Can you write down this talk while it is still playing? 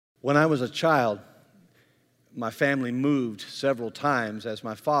When I was a child, my family moved several times as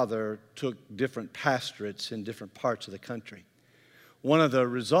my father took different pastorates in different parts of the country. One of the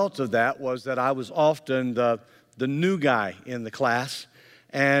results of that was that I was often the new guy in the class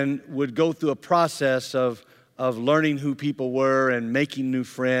and would go through a process of learning who people were and making new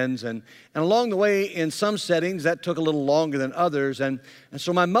friends. And along the way, in some settings, that took a little longer than others. And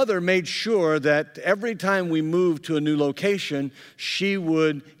so my mother made sure that every time we moved to a new location, she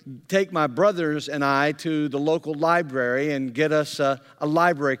would take my brothers and I to the local library and get us a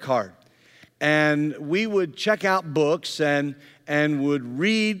library card. And we would check out books and would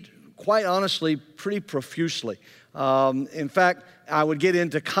read, quite honestly, pretty profusely. In fact, I would get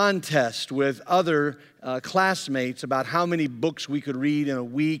into contest with other classmates about how many books we could read in a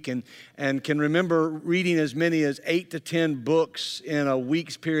week, and can remember reading as many as 8 to 10 books in a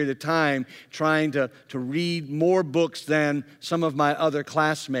week's period of time, trying to read more books than some of my other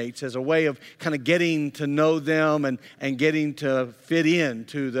classmates as a way of kind of getting to know them and getting to fit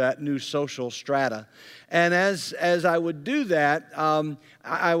into that new social strata. And as I would do that,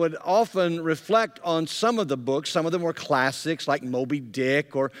 I would often reflect on some of the books. Some of them were classics like Moby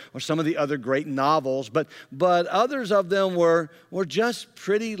Dick or some of the other great novels, but others of them were just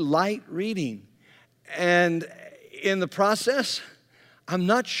pretty light reading. And in the process, I'm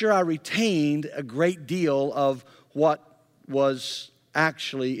not sure I retained a great deal of what was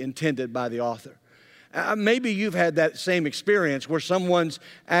actually intended by the author. Maybe you've had that same experience where someone's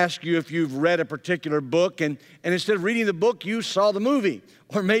asked you if you've read a particular book, and instead of reading the book, you saw the movie.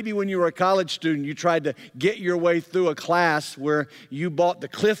 Or maybe when you were a college student, you tried to get your way through a class where you bought the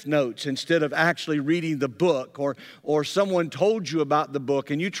Cliff Notes instead of actually reading the book. Or someone told you about the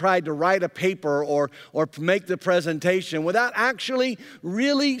book, and you tried to write a paper or make the presentation without actually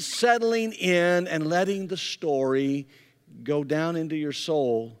really settling in and letting the story go down into your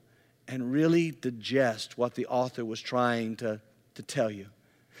soul and really digest what the author was trying to tell you.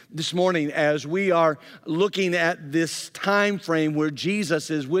 This morning, as we are looking at this time frame where Jesus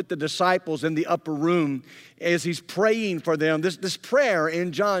is with the disciples in the upper room, as he's praying for them, this prayer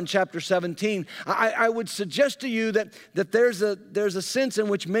in John chapter 17, I would suggest to you that there's a sense in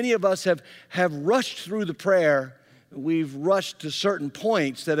which many of us have rushed through the prayer. We've rushed to certain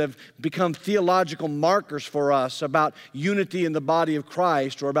points that have become theological markers for us about unity in the body of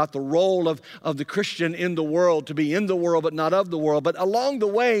Christ, or about the role of the Christian in the world, to be in the world but not of the world. But along the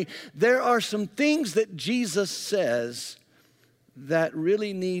way, there are some things that Jesus says that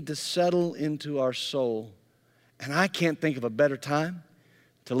really need to settle into our soul. And I can't think of a better time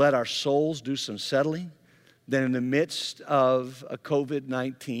to let our souls do some settling than in the midst of a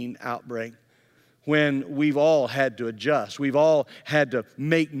COVID-19 outbreak, when we've all had to adjust. We've all had to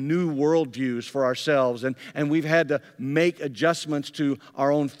make new worldviews for ourselves, and we've had to make adjustments to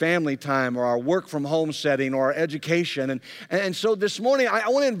our own family time or our work from home setting or our education. And so this morning, I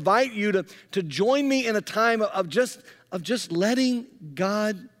want to invite you to join me in a time of just letting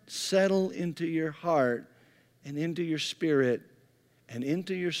God settle into your heart and into your spirit and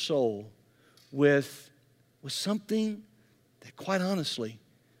into your soul with something that, quite honestly,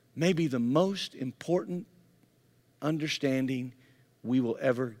 may be the most important understanding we will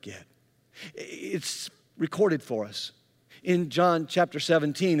ever get. It's recorded for us in John chapter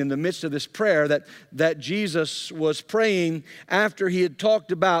 17, in the midst of this prayer that Jesus was praying after he had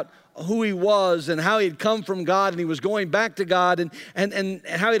talked about who he was and how he had come from God and he was going back to God and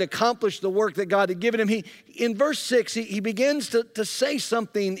how he had accomplished the work that God had given him. In verse 6, he begins to say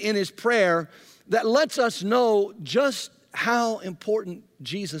something in his prayer that lets us know just how important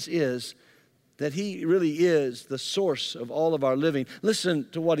Jesus is, that he really is the source of all of our living. Listen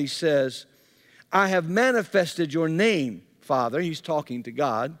to what he says. I have manifested your name, Father, he's talking to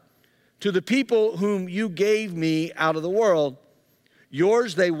God, to the people whom you gave me out of the world.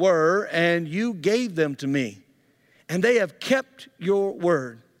 Yours they were, and you gave them to me, and they have kept your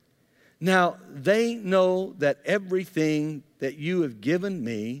word. Now they know that everything that you have given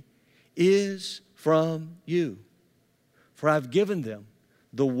me is from you. For I've given them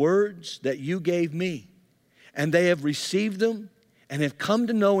the words that you gave me, and they have received them and have come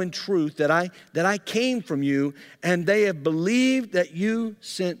to know in truth that I came from you, and they have believed that you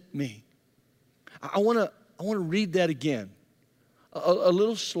sent me. I want to read that again, a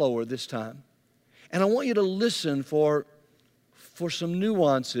little slower this time. And I want you to listen for some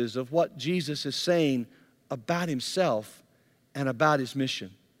nuances of what Jesus is saying about himself and about his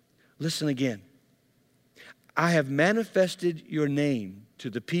mission. Listen again. I have manifested your name to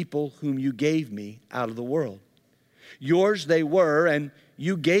the people whom you gave me out of the world. Yours they were, and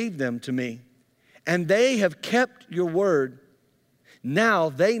you gave them to me, and they have kept your word. Now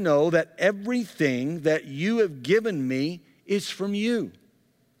they know that everything that you have given me is from you.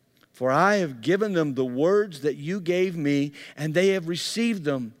 For I have given them the words that you gave me, and they have received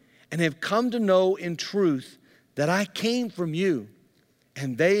them, and have come to know in truth that I came from you,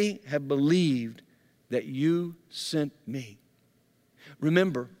 and they have believed that you sent me.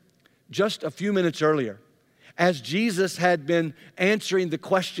 Remember, just a few minutes earlier, as Jesus had been answering the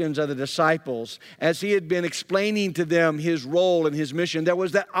questions of the disciples, as he had been explaining to them his role and his mission, there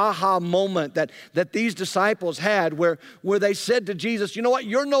was that aha moment that these disciples had where they said to Jesus, you know what,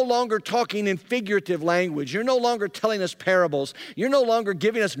 you're no longer talking in figurative language. You're no longer telling us parables. You're no longer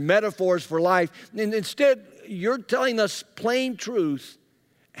giving us metaphors for life. And instead, you're telling us plain truth,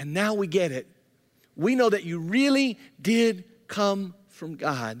 and now we get it. We know that you really did come from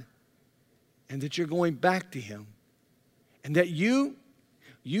God, and that you're going back to Him, and that you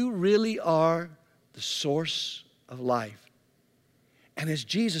really are the source of life. And as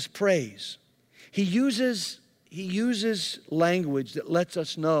Jesus prays, He uses language that lets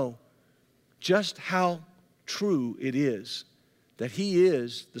us know just how true it is that He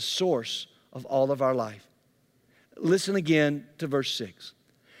is the source of all of our life. Listen again to verse 6.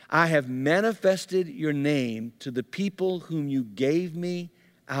 I have manifested your name to the people whom you gave me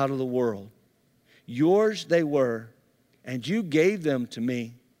out of the world. Yours they were, and you gave them to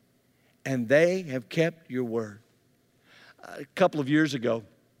me, and they have kept your word. A couple of years ago,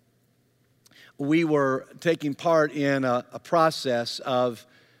 we were taking part in a process of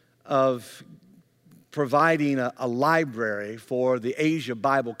providing a library for the Asia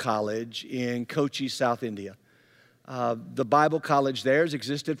Bible College in Kochi, South India. The Bible College there has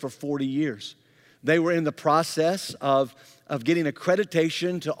existed for 40 years. They were in the process of getting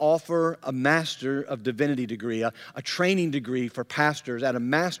accreditation to offer a Master of Divinity degree, a training degree for pastors at a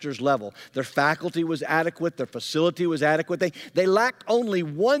master's level. Their faculty was adequate. Their facility was adequate. They lacked only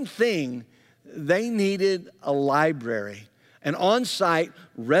one thing. They needed a library, an on-site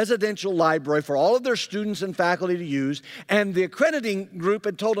residential library for all of their students and faculty to use. And the accrediting group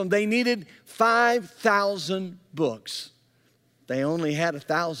had told them they needed 5,000 books. They only had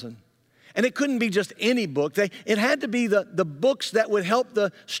 1,000. And it couldn't be just any book. It had to be the books that would help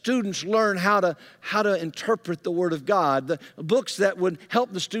the students learn how to interpret the Word of God, the books that would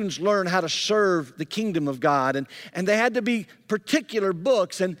help the students learn how to serve the kingdom of God. And they had to be particular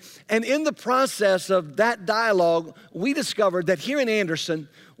books. And in the process of that dialogue, we discovered that here in Anderson,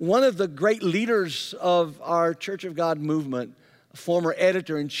 one of the great leaders of our Church of God movement, former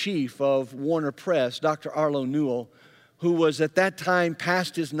editor-in-chief of Warner Press, Dr. Arlo Newell, who was at that time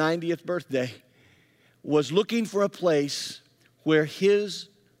past his 90th birthday, was looking for a place where his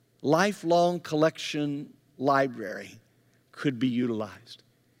lifelong collection library could be utilized.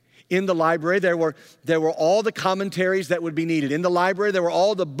 In the library, there were all the commentaries that would be needed. In the library, there were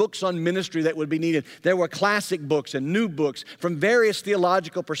all the books on ministry that would be needed. There were classic books and new books from various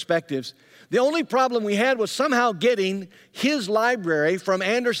theological perspectives. The only problem we had was somehow getting his library from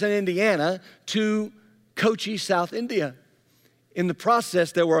Anderson, Indiana, to Kochi, South India. In the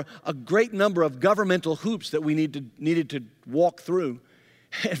process, there were a great number of governmental hoops that we needed to walk through.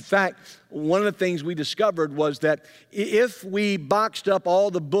 In fact, one of the things we discovered was that if we boxed up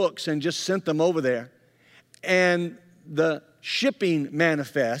all the books and just sent them over there, and the shipping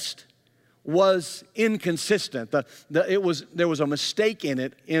manifest was inconsistent, there was a mistake in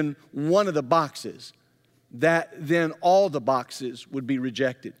it in one of the boxes, that then all the boxes would be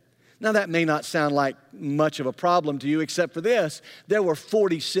rejected. Now, that may not sound like much of a problem to you, except for this. There were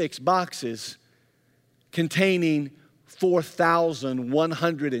 46 boxes containing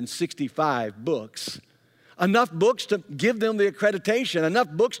 4,165 books. Enough books to give them the accreditation,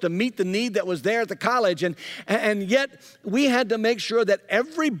 enough books to meet the need that was there at the college. And yet, we had to make sure that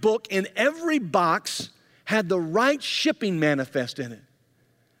every book in every box had the right shipping manifest in it.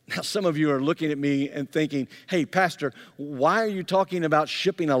 Now, some of you are looking at me and thinking, hey, Pastor, why are you talking about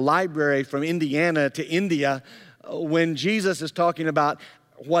shipping a library from Indiana to India when Jesus is talking about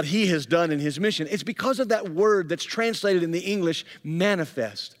what He has done in His mission? It's because of that word that's translated in the English,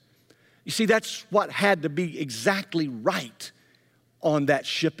 manifest. You see, that's what had to be exactly right on that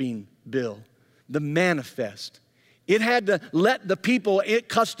shipping bill, the manifest. It had to let the people at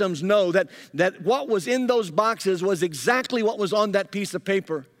customs know that what was in those boxes was exactly what was on that piece of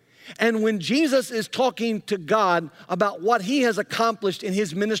paper. And when Jesus is talking to God about what He has accomplished in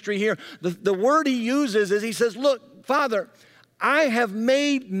His ministry here, the word He uses is He says, look, Father, I have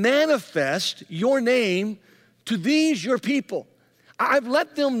made manifest your name to these, your people. I've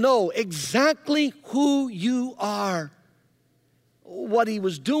let them know exactly who you are. What He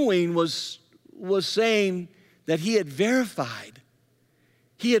was doing was saying that He had verified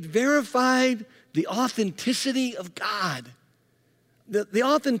He had verified the authenticity of God, the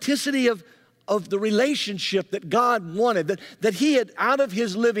authenticity of the relationship that God wanted, that he had, out of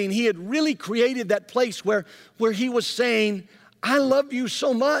his living, he had really created that place where he was saying, I love you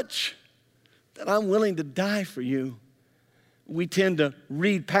so much that I'm willing to die for you. We tend to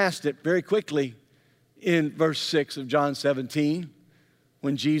read past it very quickly in verse 6 of John 17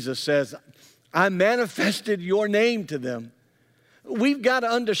 when Jesus says, I manifested your name to them. We've got to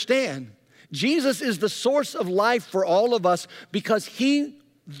understand, Jesus is the source of life for all of us because he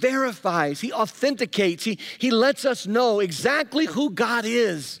verifies, he authenticates, he lets us know exactly who God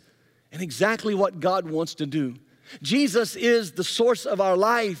is and exactly what God wants to do. Jesus is the source of our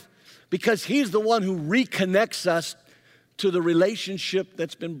life because he's the one who reconnects us to the relationship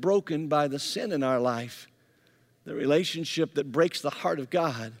that's been broken by the sin in our life, the relationship that breaks the heart of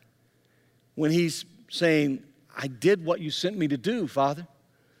God. When he's saying, I did what you sent me to do, Father.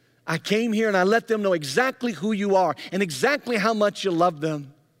 I came here and I let them know exactly who you are and exactly how much you love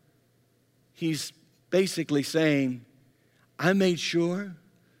them. He's basically saying, I made sure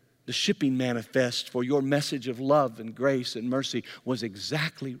the shipping manifest for your message of love and grace and mercy was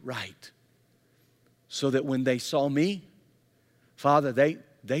exactly right. So that when they saw me, Father,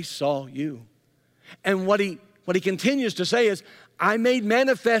 they saw you. And what he continues to say is, I made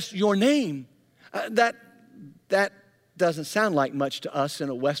manifest your name. That doesn't sound like much to us in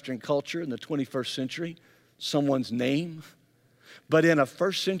a Western culture in the 21st century, someone's name. But in a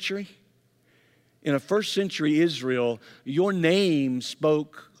first century Israel, your name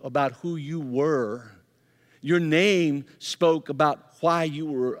spoke about who you were. Your name spoke about why you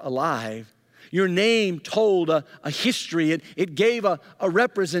were alive. Your name told a history. It gave a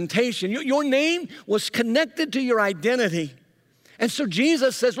representation. Your name was connected to your identity. And so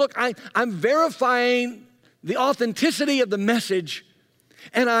Jesus says, look, I'm verifying the authenticity of the message,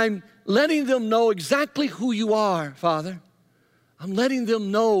 and I'm letting them know exactly who you are, Father. I'm letting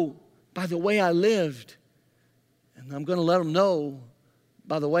them know by the way I lived, and I'm going to let them know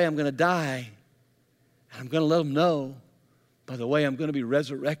by the way I'm going to die, and I'm going to let them know by the way I'm going to be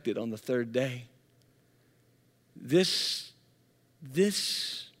resurrected on the third day. This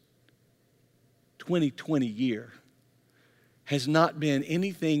 2020 year has not been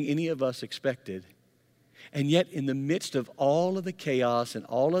anything any of us expected. And yet in the midst of all of the chaos and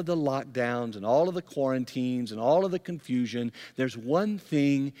all of the lockdowns and all of the quarantines and all of the confusion, there's one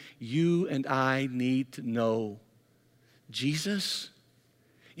thing you and I need to know. Jesus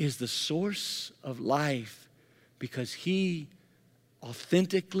is the source of life because he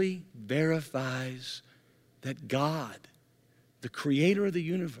authentically verifies that God, the creator of the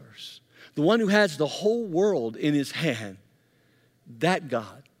universe, the one who has the whole world in his hand, that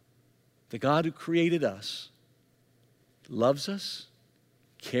God, the God who created us, loves us,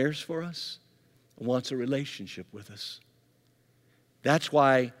 cares for us, and wants a relationship with us. That's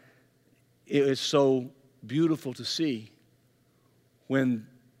why it is so beautiful to see when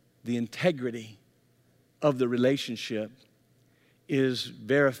the integrity of the relationship is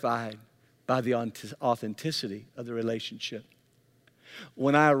verified by the authenticity of the relationship.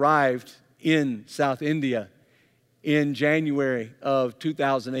 When I arrived in South India in January of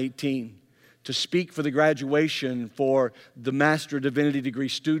 2018 to speak for the graduation for the Master of Divinity degree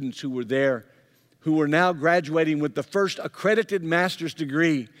students who were there, who were now graduating with the first accredited master's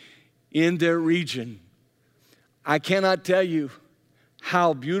degree in their region, I cannot tell you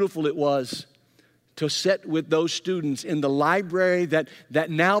how beautiful it was to sit with those students in the library that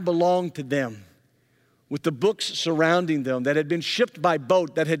now belonged to them, with the books surrounding them that had been shipped by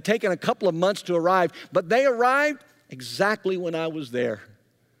boat, that had taken a couple of months to arrive, but they arrived exactly when I was there.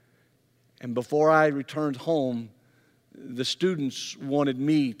 And before I returned home, the students wanted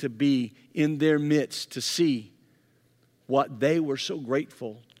me to be in their midst to see what they were so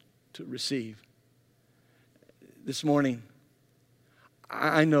grateful to receive. This morning,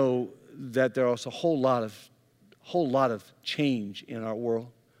 I know that there is a whole lot of change in our world.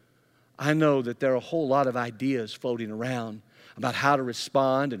 I know that there are a whole lot of ideas floating around about how to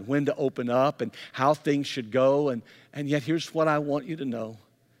respond and when to open up and how things should go. And yet here's what I want you to know.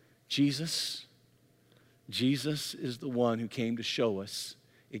 Jesus is the one who came to show us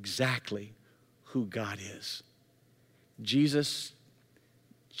exactly who God is. Jesus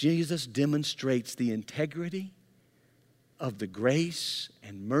demonstrates the integrity of the grace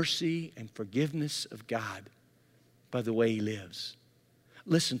and mercy and forgiveness of God by the way he lives.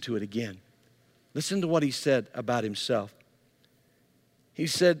 Listen to it again. Listen to what he said about himself. He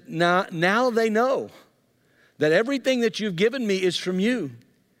said, now they know that everything that you've given me is from you.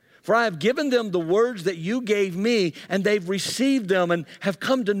 For I have given them the words that you gave me, and they've received them and have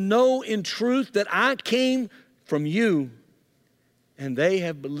come to know in truth that I came from you, and they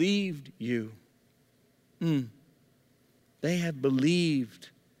have believed you. They have believed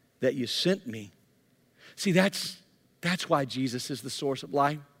that you sent me. See, that's why Jesus is the source of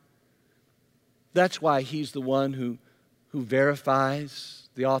life. That's why he's the one who verifies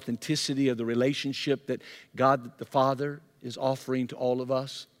the authenticity of the relationship that God the Father is offering to all of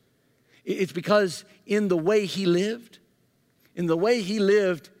us. It's because in the way he lived,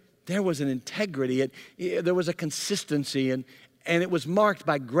 there was an integrity, there was a consistency, and it was marked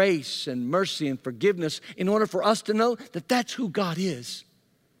by grace and mercy and forgiveness in order for us to know that that's who God is.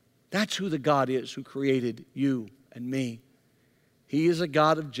 That's who the God is who created you and me. He is a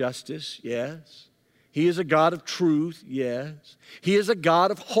God of justice, yes. He is a God of truth, yes. He is a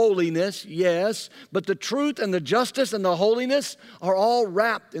God of holiness, yes. But the truth and the justice and the holiness are all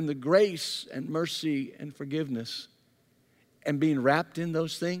wrapped in the grace and mercy and forgiveness. And being wrapped in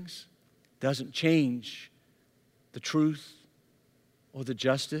those things doesn't change the truth or the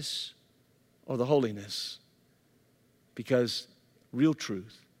justice or the holiness. Because real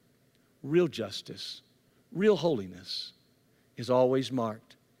truth, real justice, real holiness is always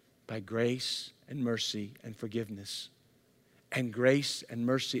marked by grace and mercy and forgiveness. And grace and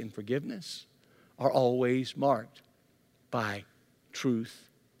mercy and forgiveness are always marked by truth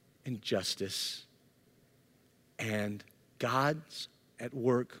and justice. And God's at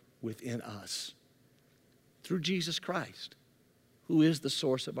work within us through Jesus Christ, who is the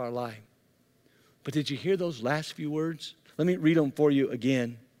source of our life. But did you hear those last few words? Let me read them for you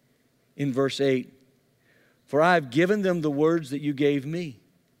again in verse 8. For I have given them the words that you gave me,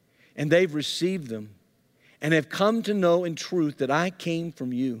 and they've received them, and have come to know in truth that I came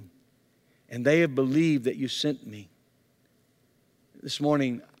from you, and they have believed that you sent me. This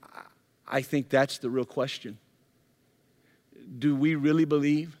morning, I think that's the real question. Do we really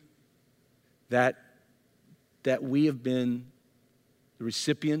believe that we have been the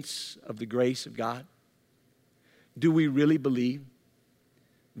recipients of the grace of God? Do we really believe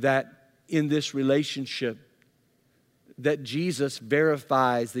that in this relationship that Jesus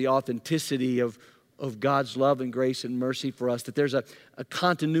verifies the authenticity of God's love and grace and mercy for us, that there's a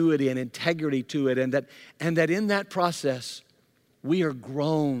continuity and integrity to it, and that in that process we are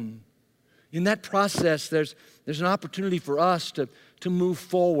grown? In that process, there's an opportunity for us to move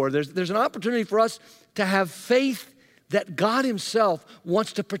forward. There's an opportunity for us to have faith that God himself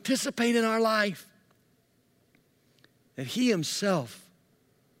wants to participate in our life. That he himself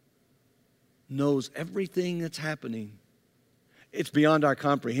knows everything that's happening. It's beyond our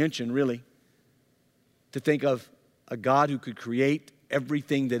comprehension, really, to think of a God who could create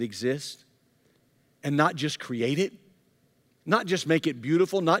everything that exists and not just create it, not just make it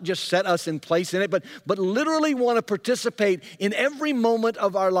beautiful, not just set us in place in it, but literally want to participate in every moment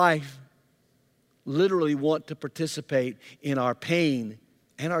of our life. Literally want to participate in our pain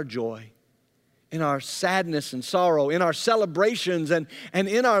and our joy, in our sadness and sorrow, in our celebrations and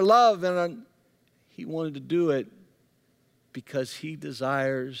in our love. He wanted to do it because he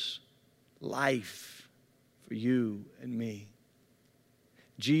desires life for you and me.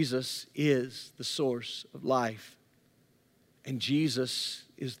 Jesus is the source of life. And Jesus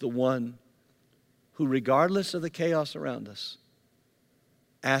is the one who, regardless of the chaos around us,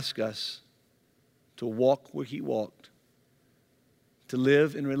 asks us to walk where he walked, to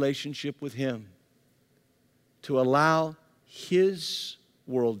live in relationship with him, to allow his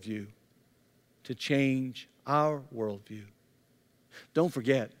worldview to change our worldview. Don't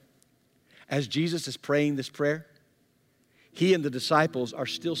forget, as Jesus is praying this prayer, he and the disciples are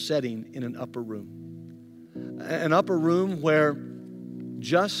still sitting in an upper room. An upper room where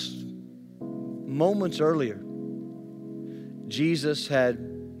just moments earlier, Jesus had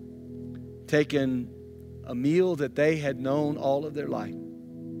taken a meal that they had known all of their life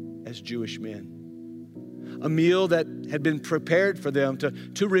as Jewish men. A meal that had been prepared for them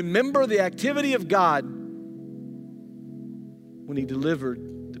to remember the activity of God when he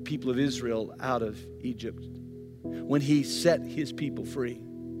delivered the people of Israel out of Egypt, when he set his people free.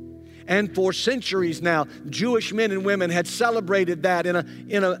 And for centuries now, Jewish men and women had celebrated that in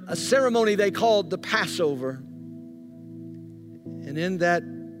a ceremony they called the Passover. And in that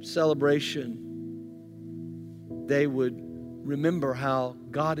celebration, they would remember how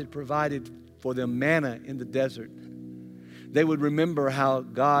God had provided for them manna in the desert. They would remember how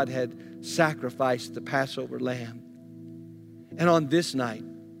God had sacrificed the Passover lamb. And on this night,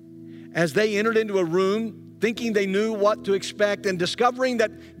 as they entered into a room thinking they knew what to expect, and discovering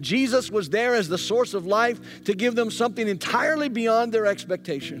that Jesus was there as the source of life to give them something entirely beyond their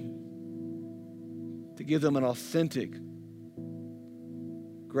expectation, to give them an authentic,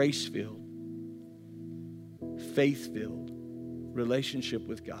 grace-filled, faith-filled relationship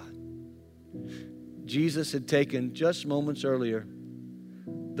with God. Jesus had taken just moments earlier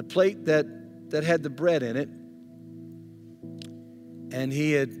the plate that had the bread in it, and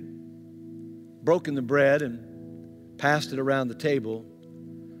he had broken the bread and passed it around the table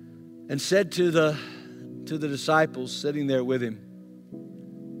and said to the disciples sitting there with him,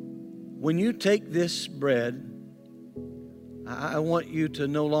 when you take this bread, I want you to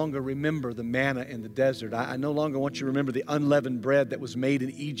no longer remember the manna in the desert. I no longer want you to remember the unleavened bread that was made in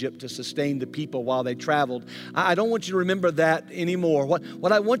Egypt to sustain the people while they traveled. I don't want you to remember that anymore.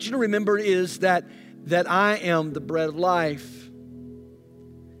 What I want you to remember is that I am the bread of life,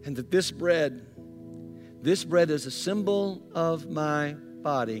 and that this bread is a symbol of my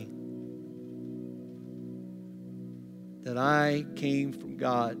body, that I came from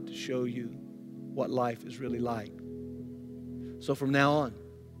God to show you what life is really like. So from now on,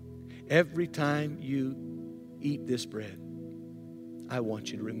 every time you eat this bread, I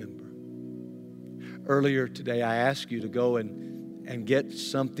want you to remember. Earlier today, I asked you to go and get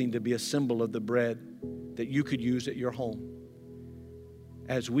something to be a symbol of the bread that you could use at your home.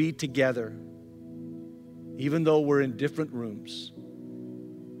 As we together, even though we're in different rooms,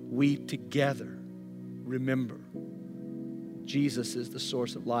 we together remember Jesus is the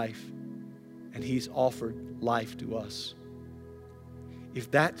source of life, and He's offered life to us. If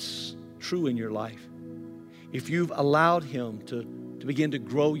that's true in your life, if you've allowed Him to begin to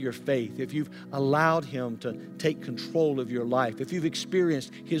grow your faith, if you've allowed Him to take control of your life, if you've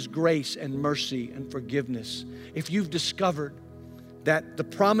experienced His grace and mercy and forgiveness, if you've discovered that the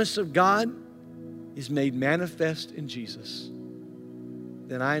promise of God is made manifest in Jesus,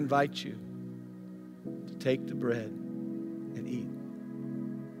 then I invite you to take the bread and eat.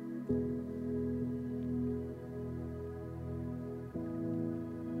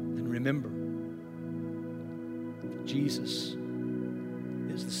 Remember, Jesus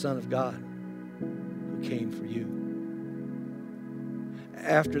is the Son of God who came for you.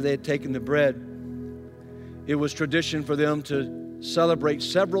 After they had taken the bread, it was tradition for them to celebrate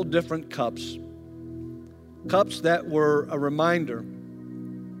several different cups that were a reminder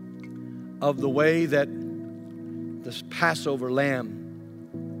of the way that this Passover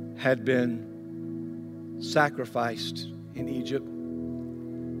lamb had been sacrificed in Egypt,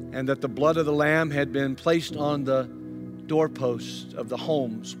 and that the blood of the lamb had been placed on the doorposts of the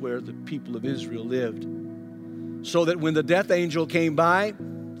homes where the people of Israel lived, so that when the death angel came by,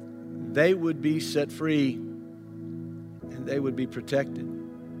 they would be set free and they would be protected.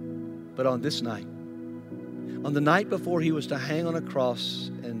 But on this night, on the night before He was to hang on a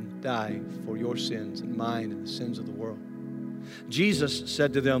cross and die for your sins and mine and the sins of the world, Jesus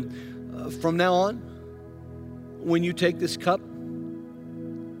said to them, from now on, when you take this cup,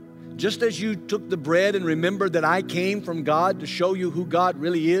 just as you took the bread and remembered that I came from God to show you who God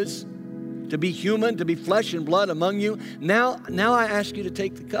really is, to be human, to be flesh and blood among you, now I ask you to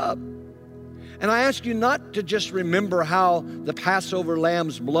take the cup. And I ask you not to just remember how the Passover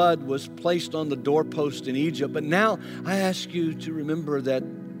lamb's blood was placed on the doorpost in Egypt, but now I ask you to remember that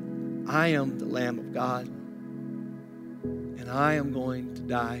I am the Lamb of God, and I am going to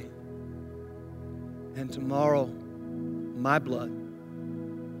die. And tomorrow, my blood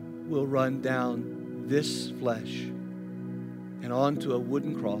will run down this flesh and onto a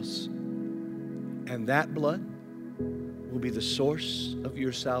wooden cross. And that blood will be the source of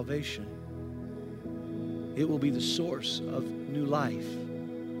your salvation. It will be the source of new life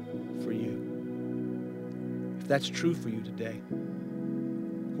for you. If that's true for you today,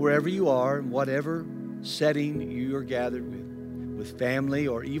 wherever you are, in whatever setting you're gathered with family,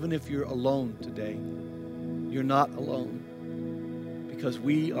 or even if you're alone today, you're not alone, because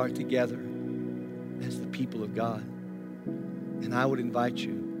we are together as the people of God. And I would invite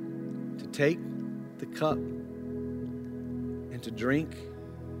you to take the cup and to drink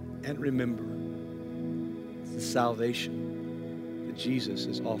and remember the salvation that Jesus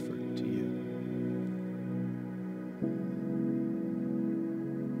has offered to you.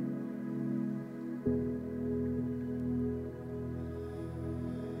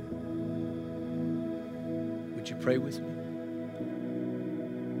 Would you pray with me?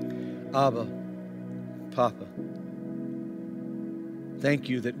 Abba, Papa, thank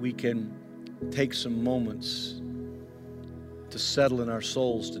you that we can take some moments to settle in our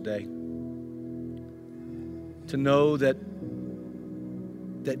souls today, to know that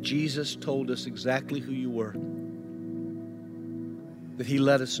that Jesus told us exactly who you were, that he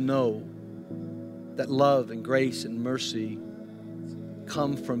let us know that love and grace and mercy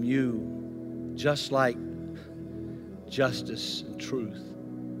come from you, just like justice and truth,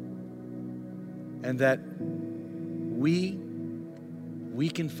 and that we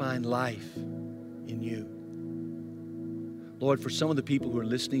can find life in you. Lord, for some of the people who are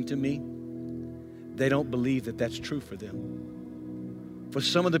listening to me, they don't believe that that's true for them. For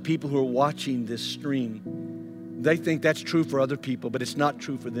some of the people who are watching this stream, they think that's true for other people, but it's not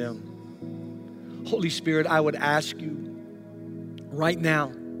true for them. Holy Spirit, I would ask you right now,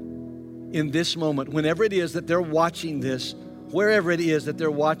 in this moment, whenever it is that they're watching this, wherever it is that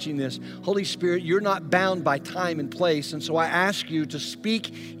they're watching this, Holy Spirit, you're not bound by time and place. And so I ask you to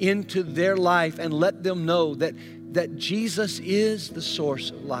speak into their life and let them know that Jesus is the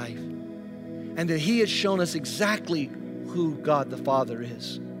source of life, and that he has shown us exactly who God the Father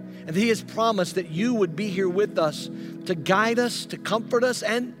is. And that he has promised that you would be here with us to guide us, to comfort us,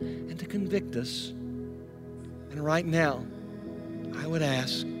 and to convict us. And right now, I would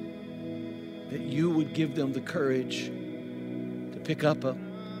ask that you would give them the courage to pick up a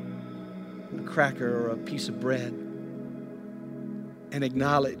cracker or a piece of bread and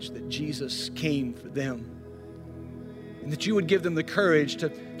acknowledge that Jesus came for them. And that you would give them the courage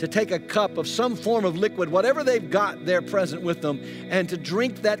to take a cup of some form of liquid, whatever they've got there present with them, and to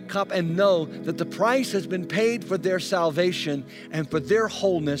drink that cup and know that the price has been paid for their salvation and for their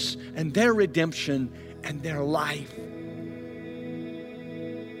wholeness and their redemption and their life.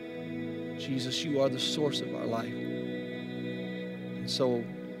 Jesus, you are the source of our life. And so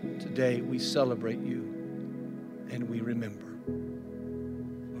today we celebrate you and we remember.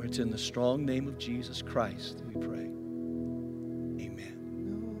 For it's in the strong name of Jesus Christ we pray.